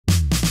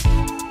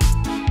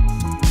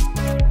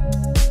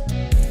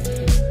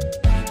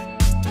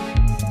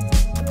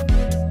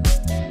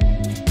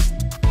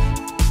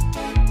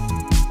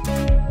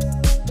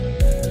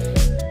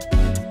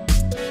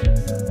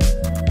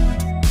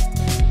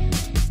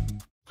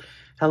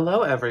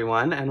Hello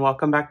everyone and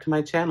welcome back to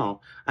my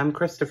channel. I'm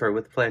Christopher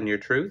with Plan Your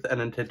Truth,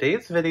 and in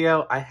today's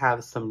video I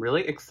have some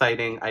really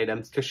exciting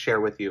items to share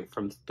with you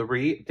from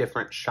 3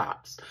 different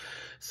shops.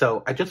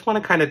 So I just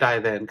want to kind of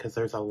dive in because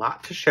there's a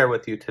lot to share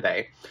with you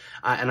today.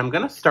 And I'm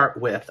going to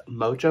start with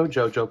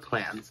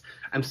MojoJojoPlans.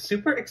 I'm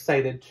super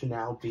excited to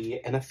now be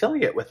an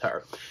affiliate with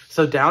her.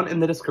 So down in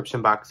the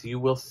description box you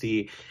will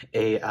see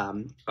a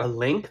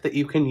link that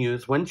you can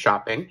use when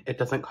shopping. It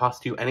doesn't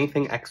cost you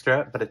anything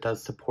extra, but it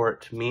does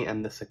support me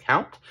and this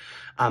account.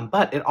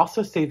 But it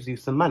also saves you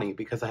some money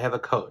because I have a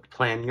code,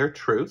 Plan Your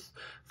Truth,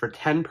 for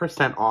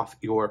 10% off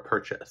your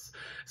purchase.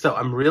 So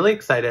I'm really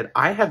excited.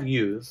 I have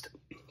used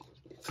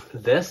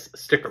this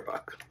sticker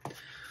book.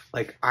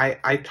 Like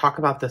I talk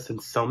about this in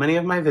so many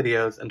of my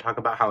videos and talk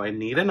about how I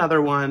need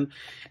another one,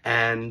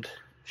 and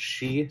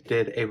she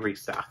did a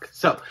restock.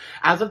 So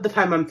as of the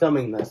time I'm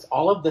filming this,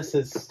 all of this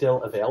is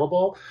still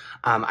available.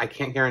 I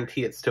can't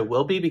guarantee it still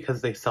will be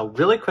because they sell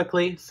really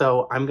quickly.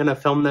 So I'm going to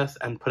film this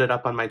and put it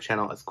up on my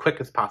channel as quick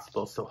as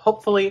possible. So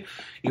hopefully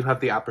you have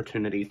the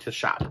opportunity to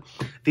shop.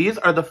 These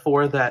are the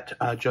 4 that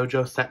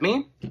Jojo sent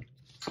me.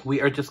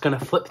 We are just going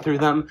to flip through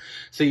them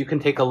so you can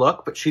take a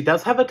look, but she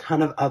does have a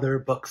ton of other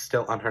books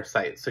still on her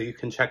site, so you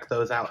can check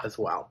those out as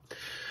well.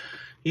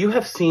 You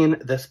have seen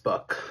this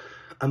book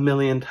a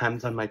million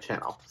times on my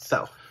channel,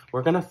 so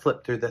we're going to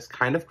flip through this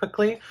kind of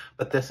quickly,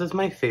 but this is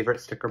my favorite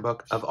sticker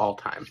book of all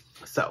time.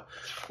 So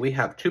we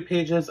have 2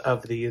 pages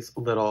of these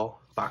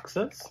little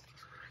boxes,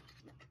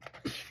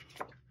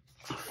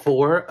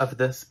 4 of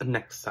this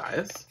next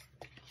size.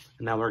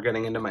 Now we're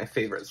getting into my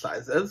favorite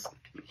sizes.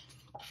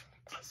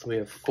 So we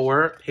have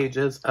 4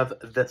 pages of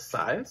this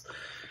size,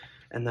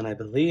 and then I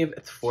believe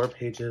it's 4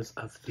 pages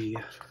of the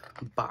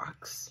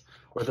box,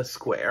 or the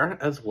square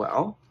as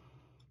well.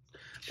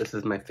 This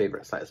is my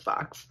favorite size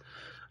box.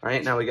 All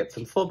right, now we get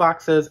some full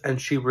boxes, and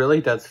she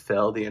really does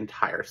fill the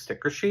entire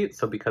sticker sheet.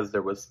 So because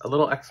there was a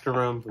little extra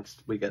room,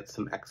 we get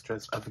some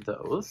extras of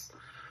those.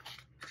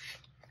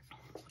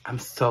 I'm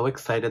so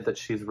excited that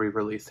she's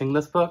re-releasing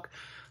this book.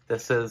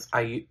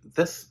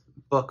 This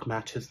book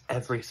matches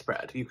every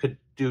spread. You could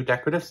do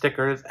decorative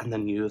stickers and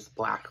then use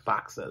black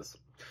boxes.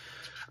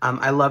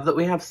 I love that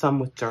we have some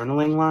with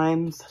journaling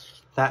lines.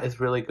 That is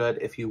really good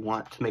if you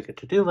want to make a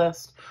to-do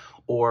list,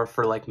 or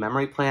for like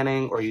memory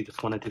planning, or you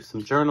just want to do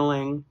some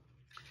journaling.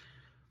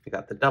 We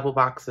got the double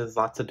boxes,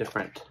 lots of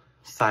different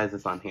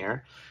sizes on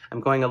here.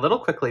 I'm going a little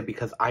quickly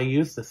because I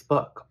use this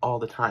book all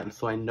the time,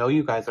 so I know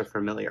you guys are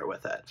familiar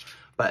with it.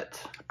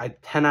 But I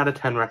 10 out of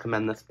 10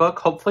 recommend this book.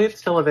 Hopefully it's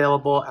still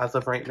available. As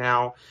of right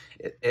now,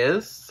 it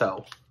is.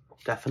 So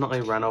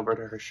definitely run over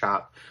to her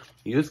shop.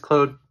 Use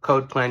code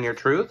Plan Your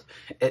Truth.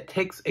 It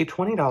takes a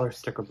 $20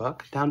 sticker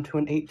book down to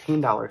an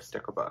 $18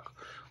 sticker book,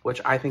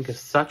 which I think is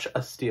such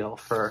a steal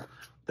for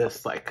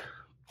this like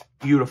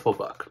beautiful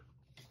book.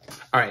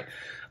 All right,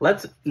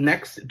 let's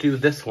next do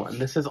this one.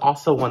 This is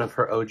also one of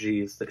her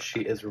OGs that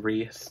she is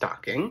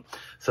restocking.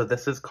 So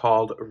this is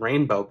called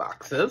Rainbow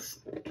Boxes.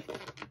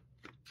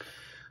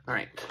 All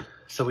right,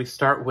 so we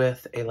start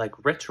with a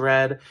like rich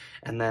red,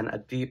 and then a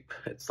deep,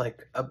 it's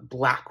like a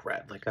black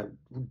red, like a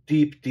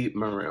deep, deep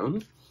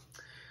maroon.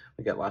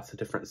 We get lots of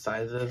different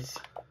sizes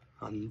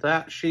on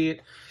that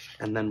sheet,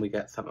 and then we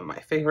get some of my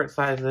favorite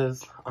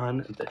sizes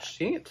on this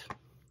sheet.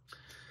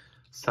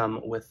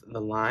 Some with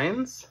the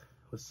lines,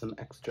 with some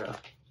extra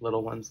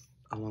little ones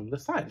along the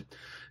side.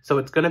 So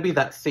it's going to be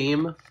that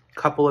same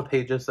couple of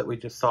pages that we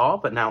just saw,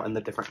 but now in the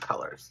different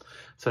colors.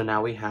 So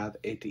now we have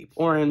a deep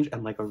orange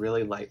and like a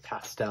really light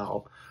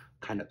pastel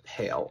kind of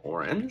pale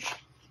orange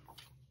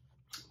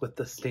with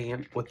the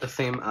same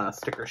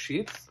sticker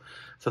sheets.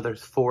 So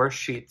there's 4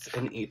 sheets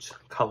in each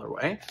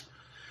colorway.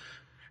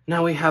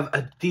 Now we have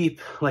a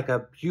deep, like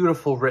a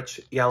beautiful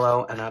rich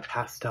yellow and a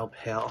pastel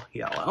pale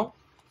yellow.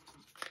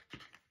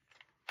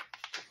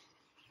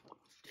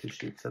 2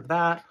 sheets of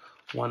that,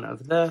 1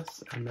 of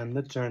this, and then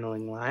the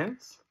journaling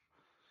lines.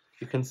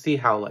 You can see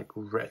how like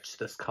rich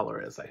this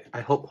color is. I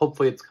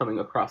hopefully it's coming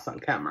across on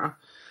camera.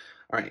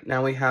 All right,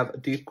 now we have a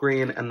deep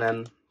green, and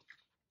then,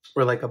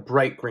 or like a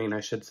bright green, I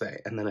should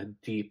say, and then a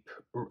deep,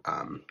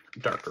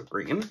 darker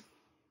green.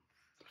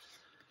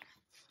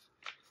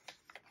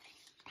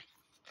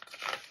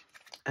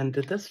 And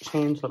did this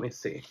change? Let me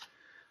see.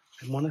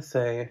 I want to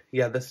say,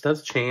 yeah, this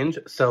does change.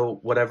 So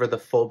whatever the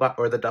full box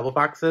or the double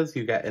box is,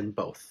 you get in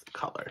both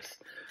colors.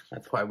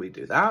 That's why we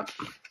do that.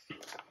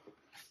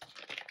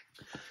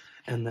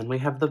 And then we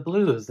have the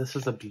blues. This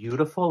is a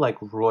beautiful, like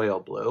royal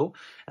blue.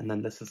 And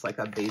then this is like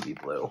a baby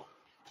blue.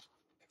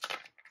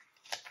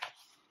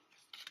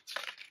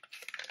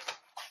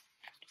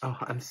 Oh,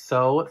 I'm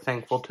so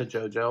thankful to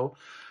JoJo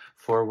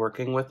for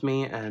working with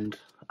me and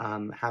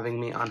having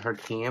me on her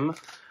team.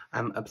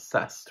 I'm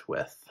obsessed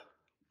with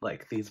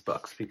like these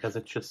books because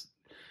it's just,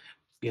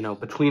 you know,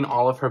 between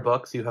all of her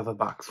books, you have a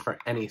box for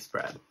any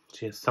spread.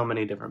 She has so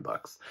many different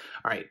books.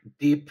 All right,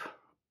 deep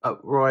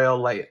royal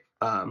light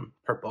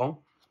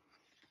purple.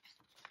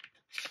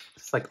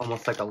 It's like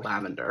almost like a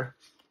lavender.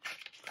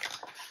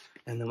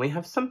 And then we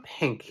have some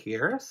pink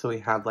here. So we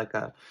have like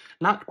a,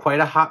 not quite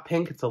a hot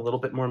pink, it's a little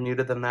bit more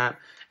muted than that.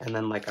 And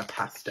then like a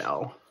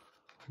pastel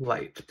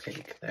light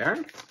pink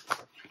there.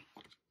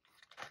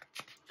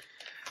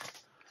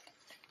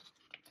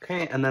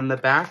 Okay, and then the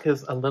back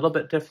is a little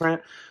bit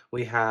different.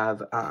 We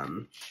have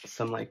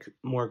some like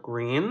more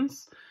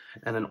greens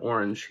and an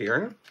orange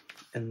here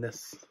in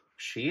this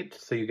sheet.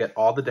 So you get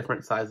all the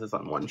different sizes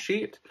on one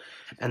sheet.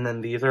 And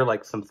then these are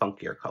like some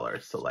funkier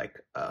colors. So like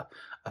a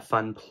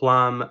fun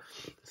plum.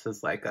 This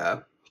is like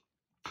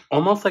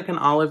almost like an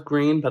olive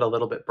green, but a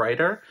little bit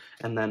brighter.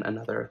 And then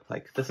another,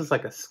 like, this is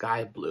like a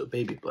sky blue,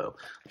 baby blue.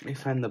 Let me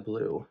find the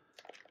blue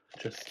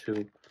just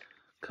to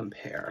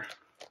compare.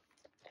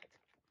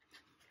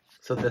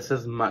 So this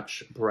is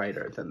much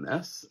brighter than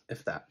this,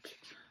 if that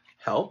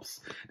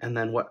helps. And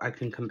then what I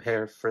can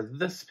compare for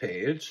this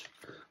page,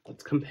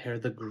 let's compare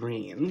the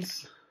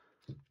greens.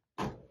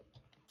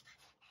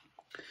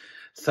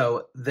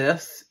 So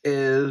this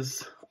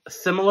is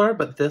similar,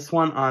 but this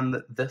one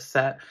on this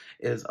set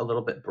is a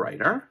little bit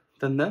brighter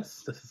than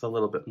this. This is a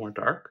little bit more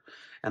dark.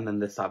 And then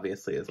this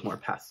obviously is more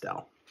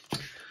pastel.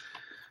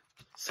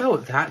 So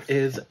that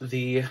is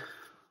the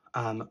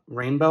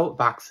Rainbow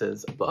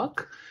Boxes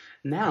book.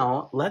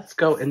 Now, let's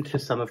go into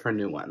some of her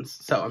new ones.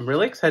 So I'm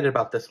really excited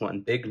about this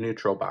one, Big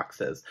Neutral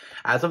Boxes.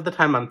 As of the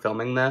time I'm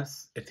filming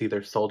this, it's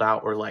either sold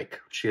out or like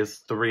she has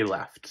 3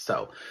 left.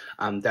 So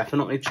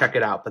definitely check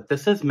it out. But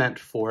this is meant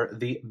for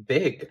the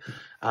big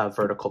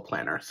vertical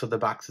planner. So the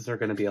boxes are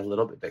going to be a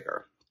little bit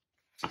bigger.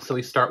 So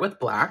we start with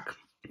black.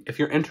 If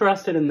you're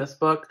interested in this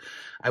book,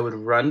 I would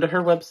run to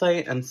her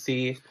website and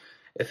see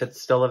if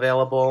it's still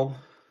available.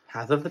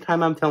 As of the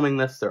time I'm filming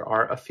this, there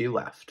are a few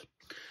left.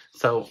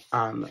 So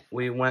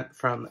we went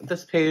from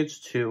this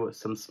page to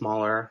some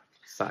smaller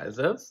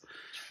sizes,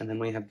 and then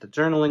we have the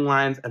journaling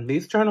lines, and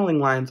these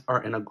journaling lines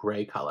are in a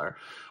gray color,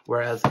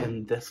 whereas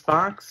in this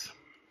box,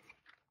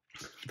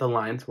 the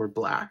lines were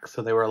black,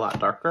 so they were a lot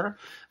darker.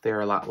 They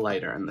are a lot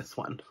lighter in this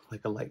one,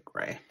 like a light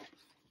gray.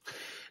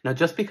 Now,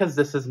 just because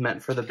this is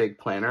meant for the big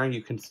planner,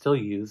 you can still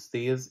use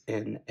these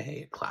in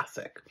a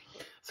classic.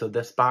 So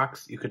this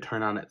box, you could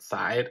turn on its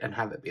side and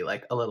have it be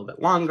like a little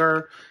bit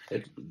longer.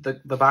 The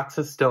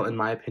boxes still, in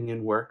my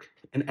opinion, work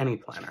in any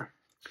planner.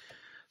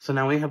 So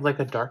now we have like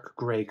a dark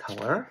gray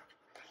color.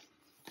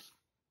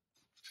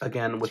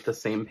 Again, with the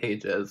same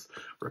pages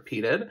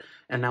repeated.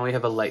 And now we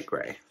have a light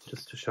gray,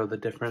 just to show the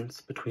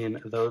difference between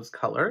those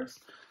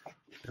colors.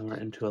 And we're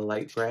into a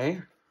light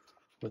gray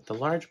with the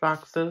large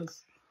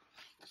boxes,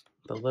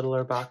 the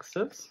littler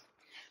boxes,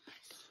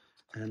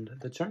 and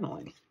the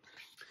journaling.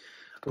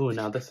 Ooh,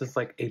 now this is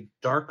like a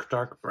dark,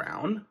 dark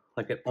brown.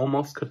 Like it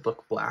almost could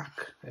look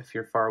black if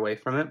you're far away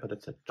from it, but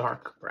it's a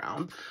dark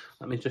brown.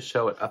 Let me just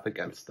show it up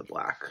against the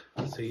black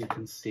so you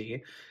can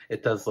see.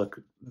 It does look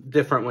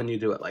different when you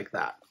do it like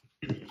that.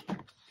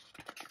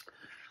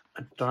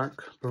 A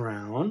dark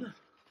brown.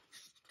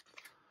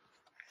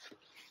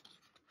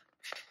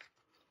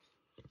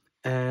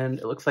 And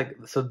it looks like,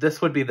 so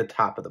this would be the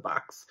top of the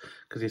box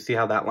because you see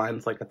how that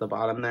line's like at the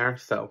bottom there.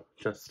 So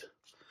just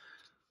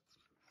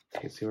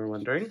in case you were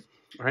wondering.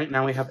 All right,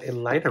 now we have a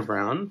lighter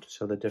brown to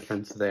show the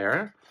difference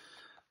there.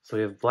 So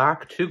we have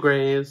black, 2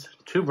 grays,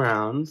 2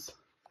 browns.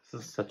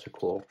 This is such a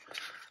cool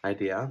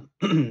idea.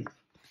 Oh,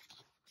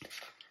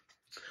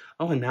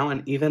 and now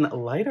an even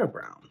lighter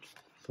brown.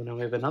 So now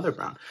we have another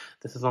brown.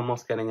 This is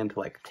almost getting into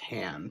like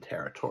tan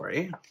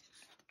territory.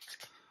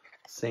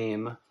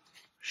 Same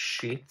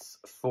sheets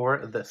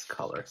for this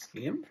color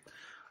scheme.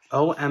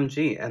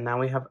 OMG, and now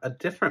we have a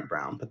different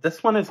brown, but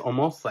this one is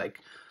almost like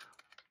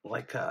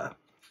a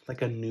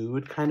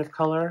nude kind of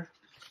color.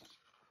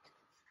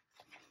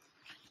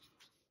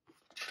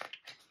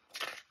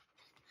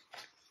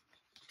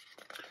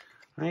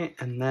 Right,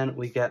 and then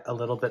we get a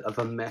little bit of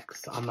a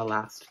mix on the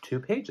last 2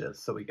 pages.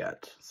 So we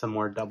get some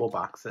more double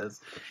boxes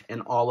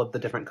in all of the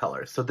different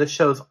colors. So this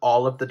shows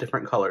all of the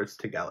different colors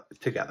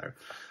together.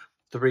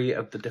 3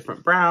 of the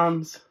different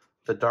browns,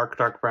 the dark,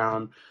 dark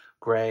brown,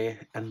 gray,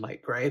 and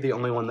light gray. The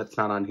only one that's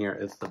not on here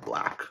is the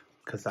black,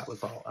 because that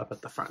was all up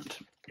at the front.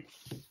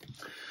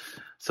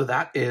 So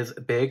that is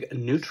Big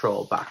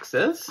Neutral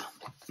Boxes.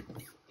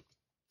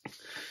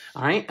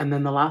 All right, and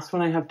then the last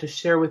one I have to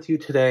share with you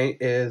today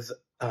is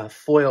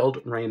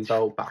foiled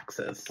rainbow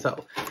boxes.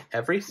 So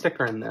every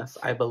sticker in this,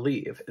 I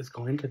believe, is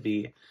going to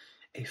be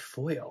a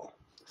foil.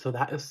 So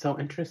that is so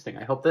interesting.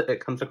 I hope that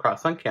it comes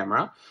across on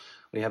camera.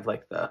 We have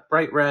like the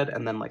bright red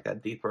and then like a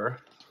deeper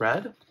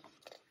red.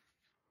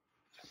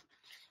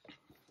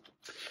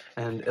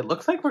 And it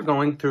looks like we're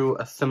going through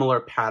a similar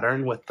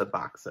pattern with the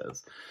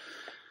boxes.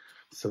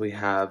 So we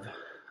have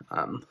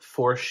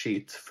 4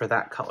 sheets for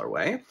that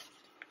colorway.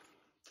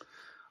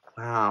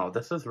 Wow,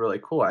 this is really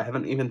cool. I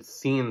haven't even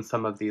seen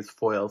some of these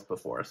foils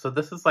before. So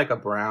this is like a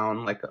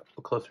brown, like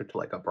closer to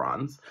like a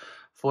bronze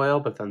foil,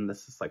 but then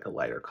this is like a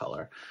lighter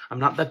color. I'm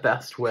not the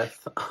best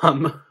with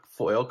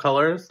foil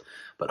colors,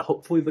 but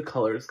hopefully the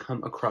colors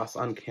come across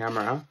on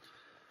camera.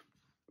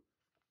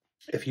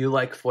 If you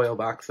like foil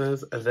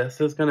boxes,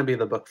 this is going to be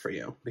the book for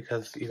you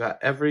because you got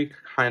every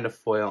kind of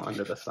foil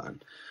under the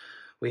sun.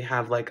 We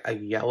have like a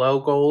yellow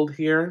gold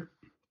here,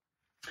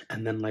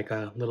 and then like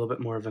a little bit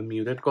more of a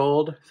muted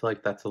gold. I feel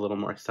like that's a little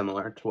more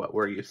similar to what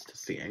we're used to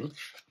seeing.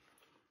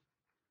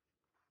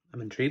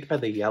 I'm intrigued by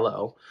the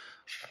yellow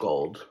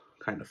gold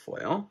kind of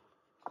foil.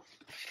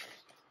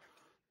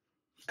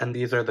 And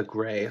these are the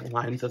gray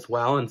lines as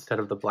well instead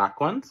of the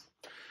black ones.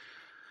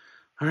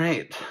 All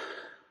right,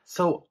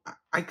 so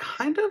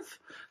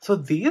so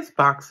these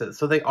boxes,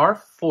 so they are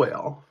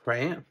foil,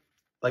 right?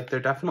 Like they're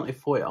definitely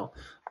foil,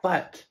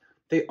 but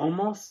they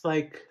almost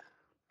like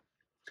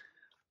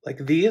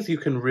these you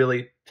can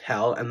really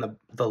tell, and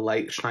the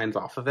light shines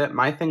off of it.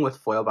 My thing with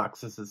foil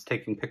boxes is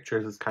taking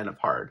pictures is kind of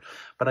hard,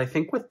 but I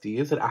think with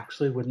these it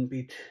actually wouldn't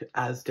be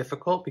as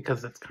difficult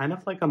because it's kind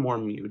of like a more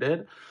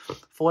muted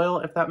foil,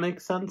 if that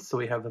makes sense. So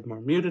we have a more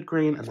muted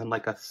green and then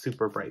like a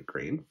super bright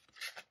green.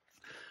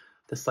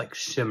 This like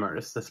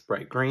shimmers, this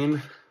bright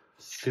green,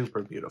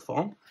 super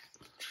beautiful.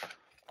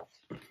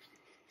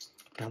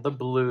 Now the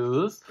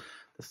blues,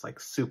 this like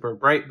super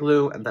bright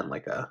blue and then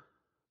like a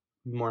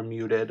more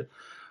muted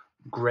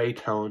gray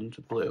toned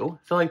blue.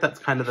 I feel like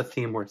that's kind of the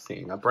theme we're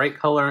seeing, a bright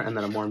color and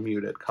then a more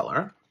muted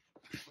color.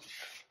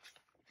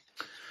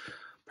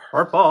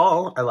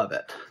 Purple, I love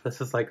it.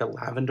 This is like a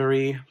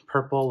lavendery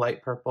purple,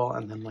 light purple,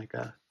 and then like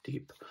a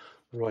deep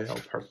royal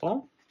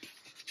purple.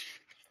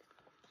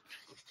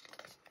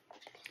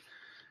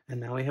 And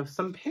now we have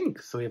some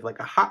pink. So we have like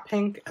a hot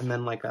pink and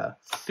then like a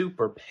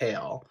super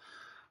pale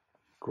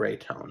gray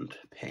toned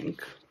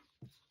pink.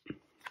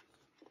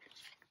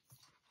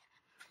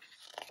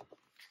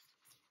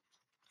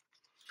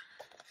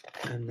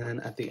 And then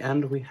at the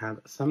end, we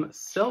have some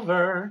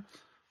silver.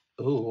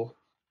 Ooh,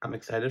 I'm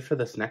excited for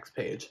this next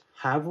page.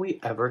 Have we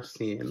ever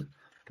seen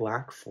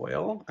black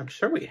foil? I'm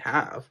sure we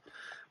have,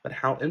 but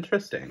how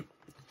interesting.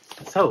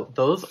 So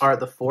those are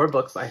the 4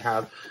 books I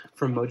have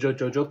from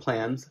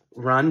MojoJojoPlans.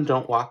 Run,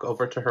 don't walk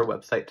over to her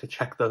website to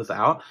check those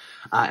out.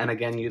 And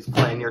again, use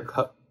plan your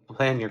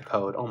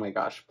code. Oh my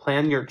gosh,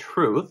 plan your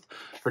truth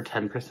for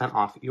 10%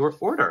 off your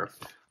order.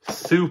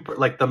 Super,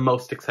 like the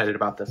most excited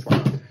about this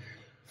one.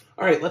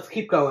 All right, let's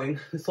keep going.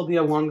 This will be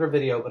a longer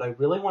video, but I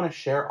really want to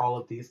share all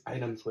of these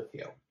items with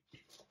you.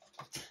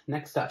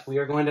 Next up, we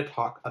are going to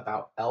talk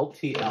about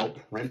LTL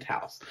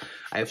Printhouse.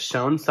 I have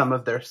shown some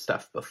of their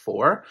stuff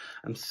before.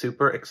 I'm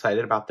super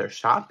excited about their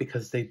shop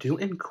because they do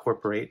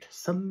incorporate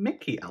some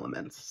Mickey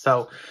elements.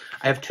 So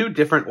I have 2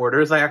 different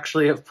orders I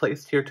actually have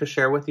placed here to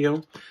share with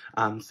you.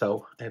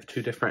 So I have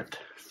 2 different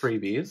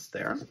freebies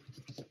there.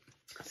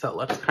 So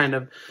let's kind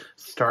of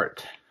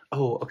start.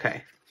 Oh,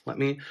 okay. Let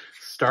me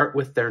start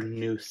with their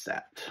new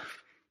set.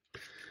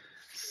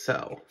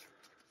 So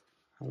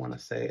I want to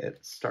say it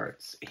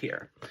starts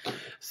here.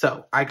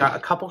 So I got a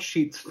couple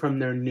sheets from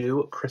their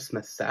new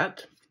Christmas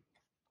set.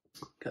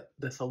 Get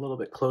this a little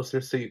bit closer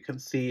so you can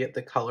see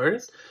the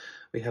colors.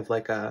 We have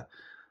like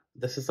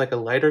this is like a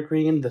lighter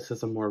green. This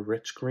is a more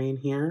rich green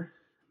here.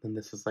 And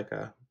this is like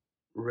a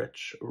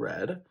rich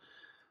red.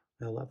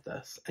 I love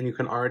this. And you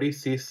can already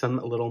see some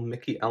little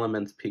Mickey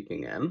elements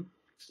peeking in.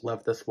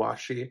 Love this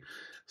washi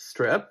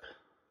strip.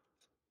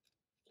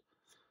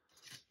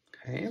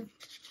 Okay.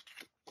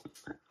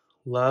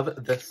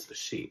 Love this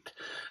sheet.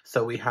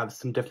 So we have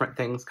some different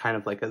things kind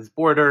of like as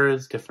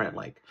borders, different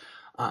like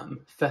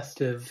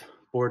festive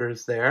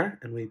borders there.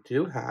 And we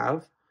do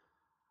have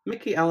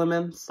Mickey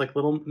elements, like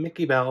little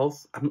Mickey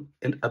bells. I'm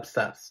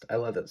obsessed. I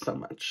love it so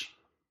much.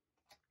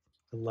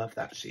 I love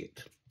that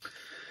sheet.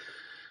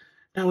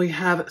 Now we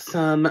have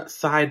some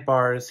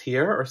sidebars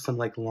here, or some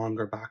like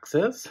longer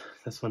boxes.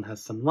 This one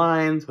has some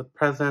lines with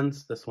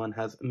presents. This one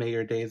has May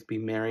Your Days Be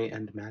Merry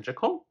and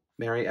Magical.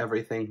 Merry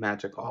everything,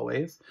 magic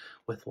always,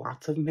 with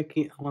lots of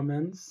Mickey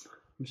elements.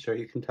 I'm sure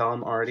you can tell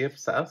I'm already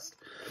obsessed.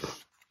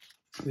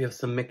 We have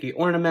some Mickey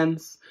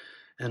ornaments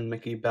and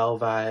Mickey Bell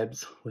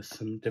vibes with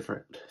some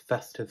different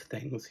festive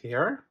things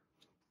here.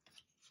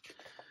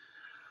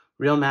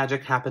 Real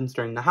magic happens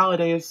during the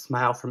holidays.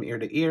 Smile from ear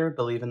to ear.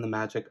 Believe in the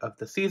magic of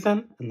the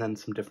season. And then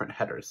some different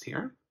headers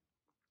here.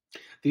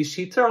 These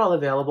sheets are all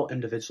available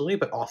individually,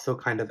 but also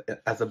kind of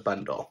as a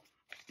bundle.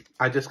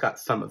 I just got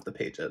some of the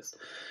pages.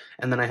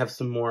 And then I have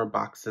some more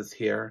boxes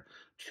here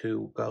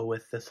to go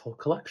with this whole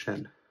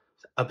collection.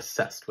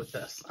 Obsessed with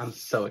this. I'm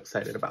so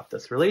excited about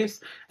this release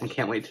and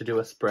can't wait to do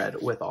a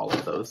spread with all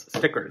of those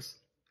stickers.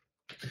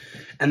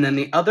 And then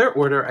the other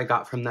order I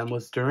got from them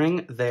was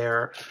during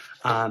their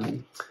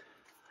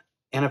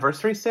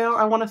anniversary sale,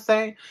 I want to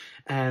say,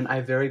 and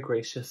I very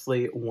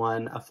graciously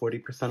won a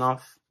 40%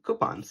 off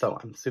coupon. So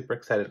I'm super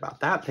excited about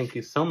that. Thank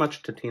you so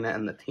much to Tina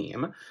and the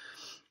team.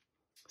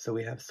 So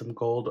we have some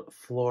gold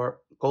foil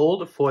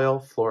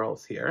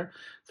florals here.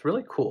 It's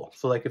really cool.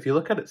 So like if you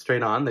look at it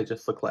straight on, they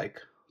just look like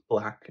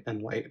black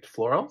and white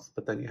florals,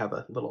 but then you have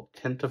a little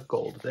tint of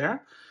gold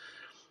there.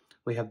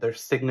 We have their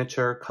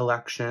signature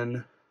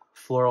collection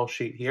floral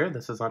sheet here.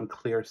 This is on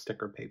clear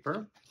sticker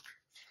paper.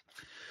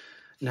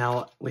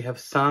 Now we have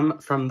some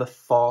from the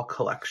fall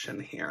collection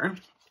here.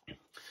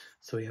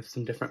 So we have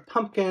some different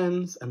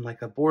pumpkins and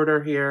like a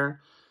border here.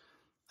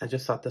 I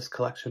just thought this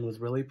collection was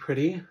really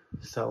pretty,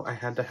 so I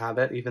had to have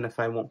it, even if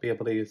I won't be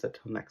able to use it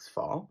till next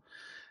fall.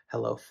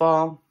 Hello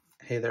Fall,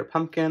 Hey There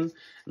Pumpkin,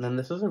 and then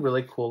this is a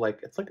really cool, like,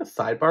 it's like a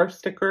sidebar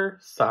sticker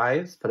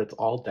size, but it's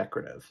all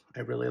decorative. I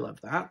really love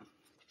that.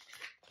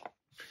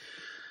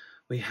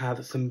 We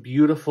have some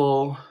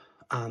beautiful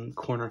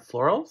corner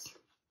florals.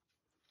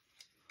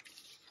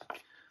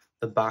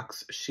 The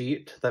box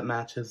sheet that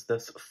matches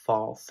this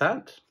fall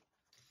set.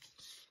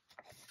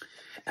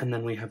 And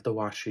then we have the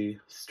washi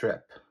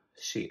strip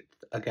sheet,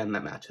 again,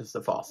 that matches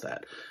the fall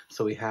set.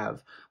 So we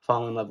have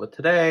Fall in Love with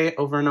Today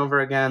over and over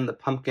again, the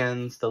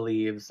pumpkins, the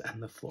leaves,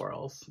 and the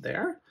florals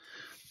there.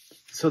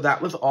 So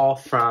that was all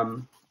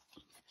from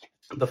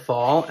the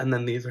fall, and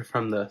then these are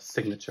from the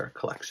signature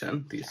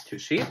collection, these two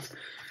sheets.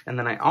 And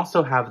then I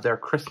also have their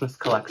Christmas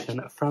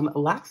collection from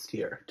last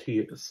year to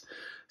use.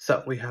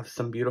 So we have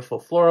some beautiful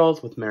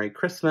florals with Merry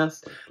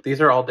Christmas.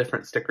 These are all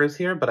different stickers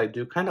here, but I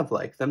do kind of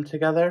like them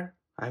together.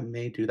 I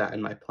may do that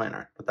in my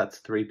planner, but that's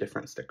 3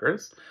 different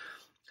stickers.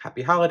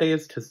 Happy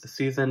Holidays, 'Tis the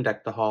Season,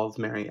 Deck the Halls,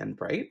 Merry and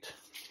Bright.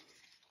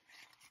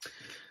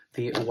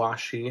 The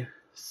washi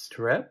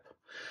strip.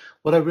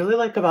 What I really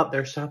like about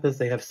their shop is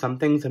they have some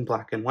things in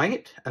black and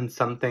white and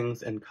some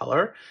things in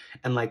color,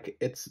 and like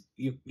it's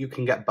you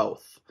can get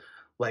both.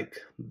 Like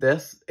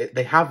this,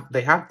 they have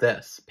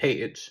this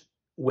page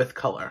with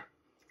color.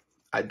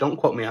 I don't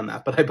quote me on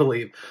that, but I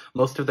believe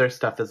most of their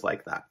stuff is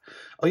like that.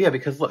 Oh yeah,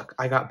 because look,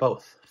 I got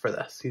both for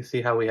this. You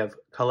see how we have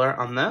color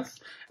on this,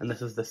 and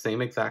this is the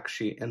same exact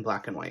sheet in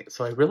black and white.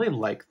 So I really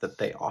like that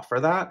they offer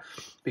that,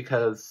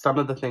 because some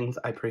of the things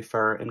I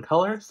prefer in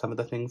color, some of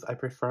the things I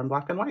prefer in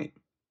black and white.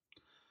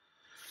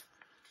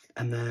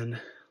 And then,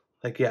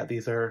 like, yeah,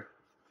 these are,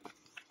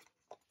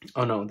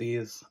 oh no,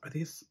 these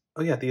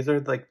oh yeah, these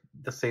are like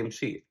the same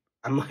sheet.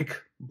 I'm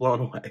like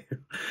blown away.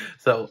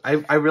 So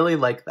I really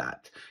like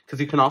that, because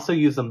you can also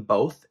use them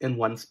both in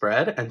one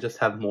spread and just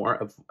have more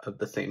of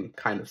the same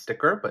kind of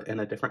sticker, but in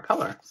a different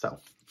color. So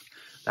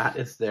that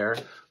is their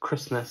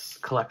Christmas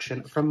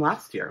collection from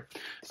last year.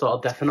 So I'll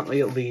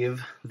definitely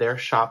leave their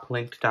shop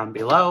linked down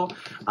below.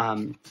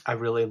 I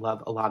really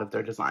love a lot of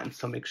their designs,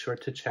 so make sure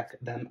to check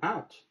them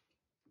out.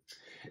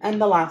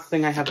 And the last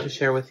thing I have to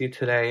share with you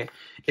today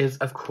is,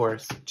 of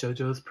course,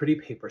 JoJo's Pretty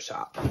Paper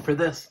Shop. For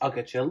this, I'll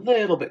get you a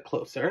little bit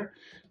closer,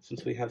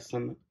 since we have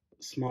some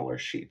smaller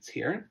sheets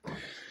here.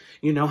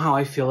 You know how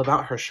I feel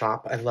about her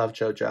shop. I love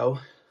JoJo.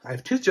 I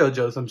have 2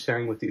 JoJos I'm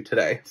sharing with you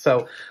today.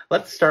 So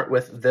let's start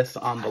with this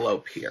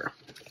envelope here.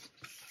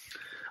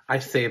 I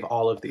save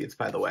all of these,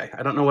 by the way.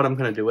 I don't know what I'm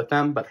going to do with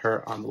them, but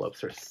her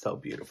envelopes are so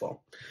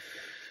beautiful.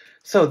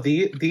 So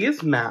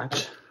these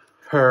match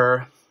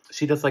her...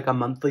 She does like a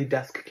monthly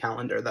desk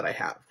calendar that I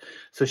have.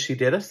 So she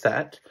did a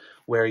set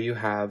where you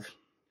have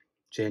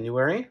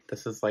January.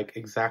 This is like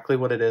exactly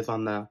what it is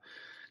on the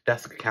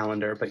desk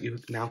calendar, but you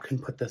now can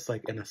put this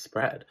like in a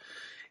spread.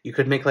 You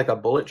could make like a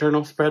bullet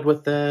journal spread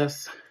with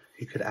this.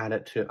 You could add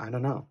it to, I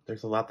don't know,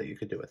 there's a lot that you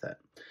could do with it.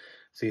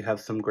 So you have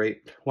some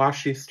great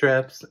washi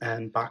strips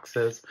and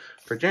boxes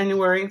for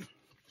January.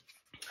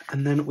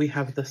 And then we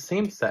have the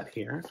same set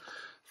here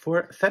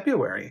for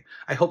February.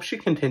 I hope she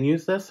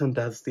continues this and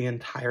does the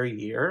entire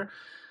year.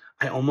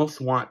 I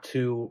almost want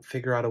to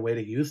figure out a way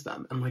to use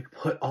them and like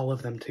put all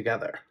of them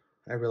together.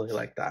 I really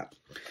like that.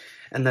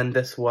 And then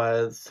this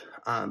was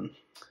a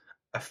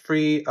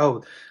free,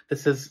 oh,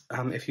 this is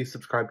if you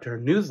subscribe to her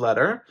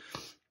newsletter,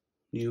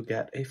 you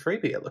get a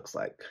freebie, it looks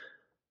like.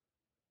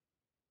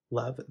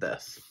 Love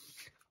this.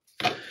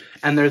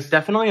 And there's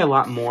definitely a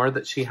lot more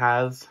that she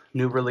has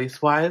new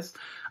release-wise.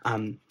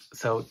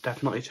 So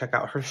definitely check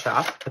out her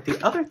shop. But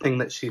the other thing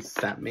that she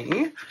sent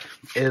me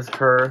is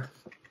her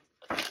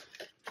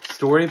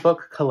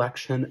storybook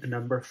collection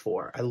number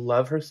 4. I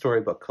love her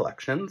storybook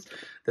collections.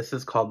 This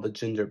is called The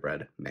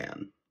Gingerbread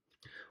Man.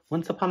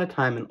 Once upon a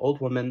time, an old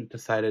woman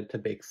decided to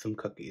bake some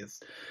cookies.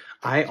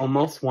 I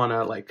almost want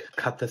to like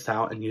cut this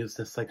out and use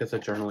this like as a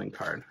journaling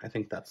card. I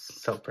think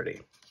that's so pretty.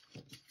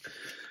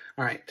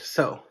 All right,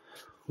 so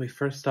we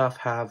first off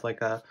have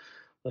like a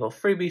little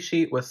freebie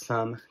sheet with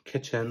some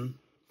kitchen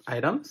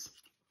items,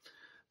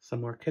 some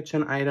more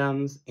kitchen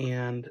items,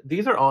 and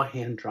these are all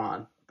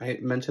hand-drawn. I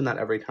mention that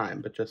every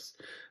time, but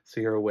just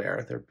so you're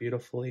aware, they're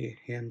beautifully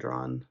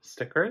hand-drawn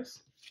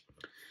stickers.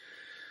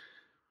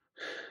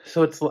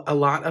 So it's a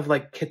lot of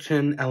like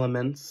kitchen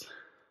elements,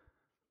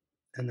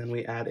 and then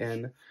we add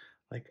in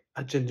like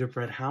a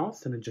gingerbread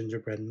house and a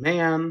gingerbread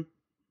man.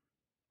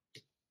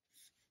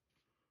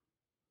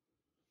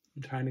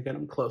 I'm trying to get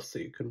them close so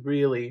you can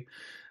really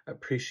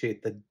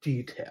appreciate the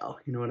detail,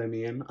 you know what I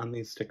mean, on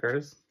these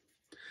stickers.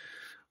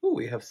 Ooh,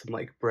 we have some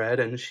like bread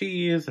and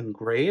cheese and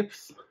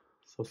grapes,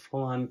 so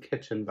full-on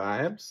kitchen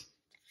vibes.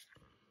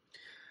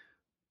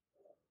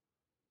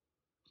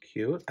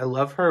 Cute. I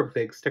love her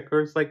big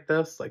stickers like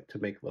this, like to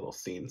make little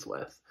scenes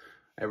with.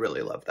 I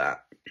really love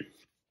that.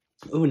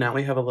 Ooh, now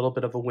we have a little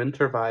bit of a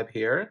winter vibe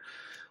here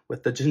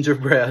with the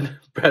gingerbread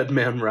bread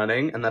man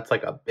running, and that's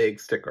like a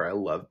big sticker. I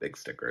love big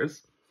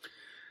stickers.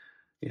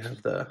 You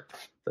have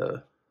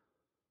the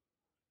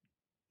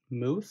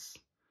moose,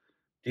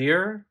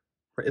 deer,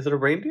 Is it a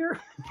reindeer?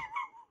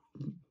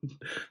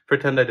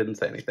 Pretend I didn't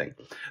say anything.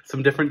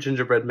 Some different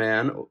gingerbread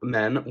men.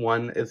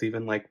 One is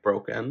even like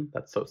broken.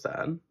 That's so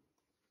sad.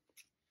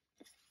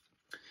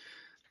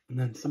 And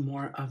then some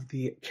more of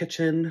the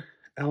kitchen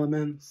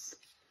elements.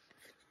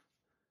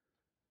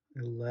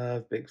 I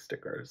love big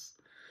stickers.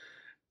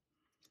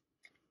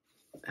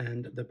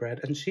 And the bread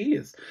and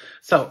cheese.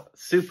 So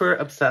super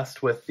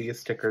obsessed with these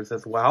stickers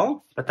as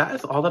well. But that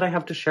is all that I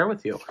have to share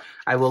with you.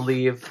 I will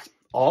leave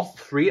all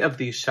 3 of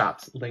these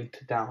shops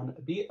linked down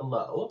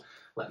below.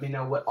 Let me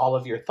know what all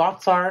of your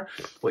thoughts are,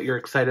 what you're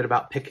excited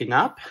about picking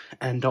up.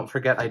 And don't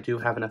forget, I do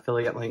have an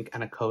affiliate link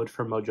and a code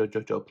for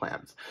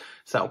MojoJojoPlans.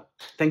 So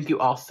thank you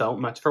all so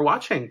much for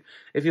watching.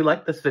 If you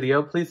like this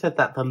video, please hit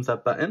that thumbs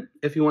up button.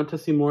 If you want to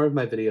see more of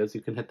my videos,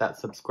 you can hit that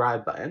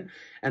subscribe button.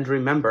 And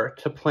remember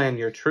to plan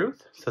your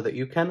truth so that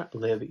you can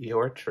live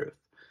your truth.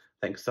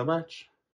 Thanks so much.